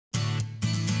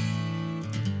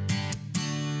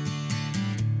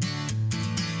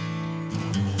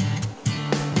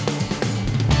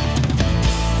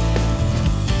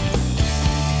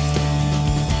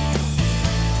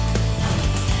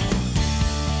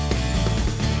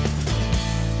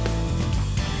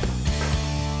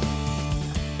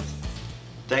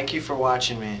Thank you for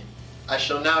watching me. I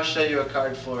shall now show you a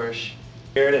card flourish.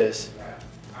 Here it is.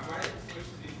 I might switch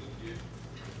these with you.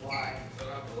 Why? So I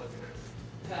don't have to look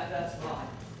at it. That's fine.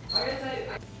 I gotta tell you.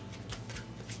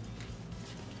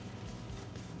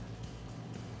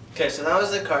 Okay, so that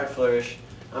was the card flourish.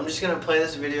 I'm just going to play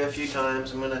this video a few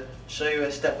times. I'm going to show you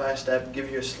a step-by-step,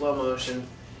 give you a slow motion,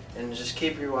 and just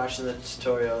keep rewatching the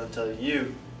tutorial until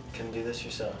you can do this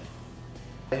yourself.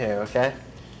 Here, okay?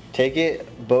 Take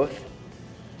it, both,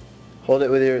 hold it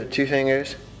with your 2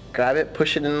 fingers, grab it,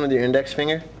 push it in with your index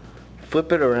finger,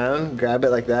 flip it around, grab it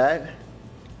like that,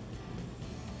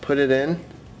 put it in,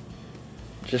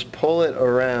 just pull it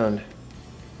around,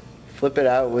 flip it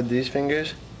out with these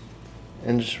fingers,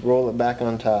 and just roll it back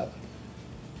on top.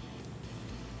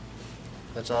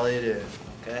 That's all you do.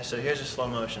 Okay, so here's a slow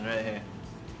motion right here.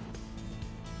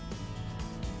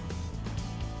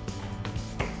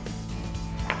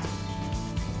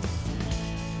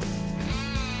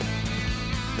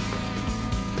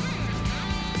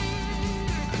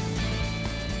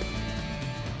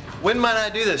 When might I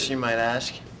do this, you might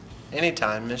ask?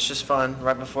 Anytime. It's just fun,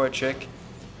 right before a trick.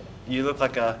 You look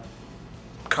like a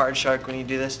card shark when you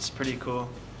do this. It's pretty cool.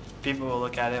 People will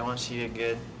look at it once you get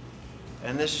good.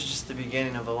 And this is just the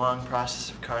beginning of a long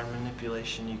process of card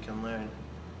manipulation you can learn.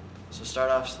 So start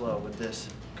off slow with this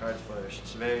card flourish.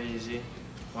 It's very easy.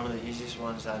 One of the easiest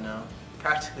ones I know.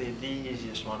 Practically the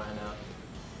easiest one I know.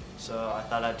 So I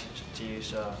thought I'd teach it to you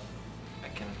so I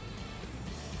can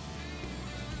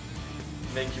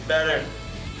make you better.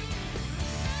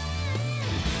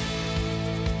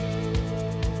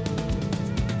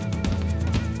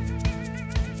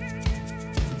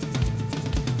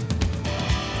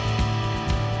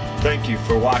 Thank you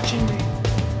for watching me.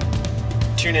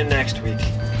 Tune in next week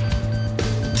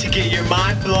to get your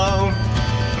mind blown.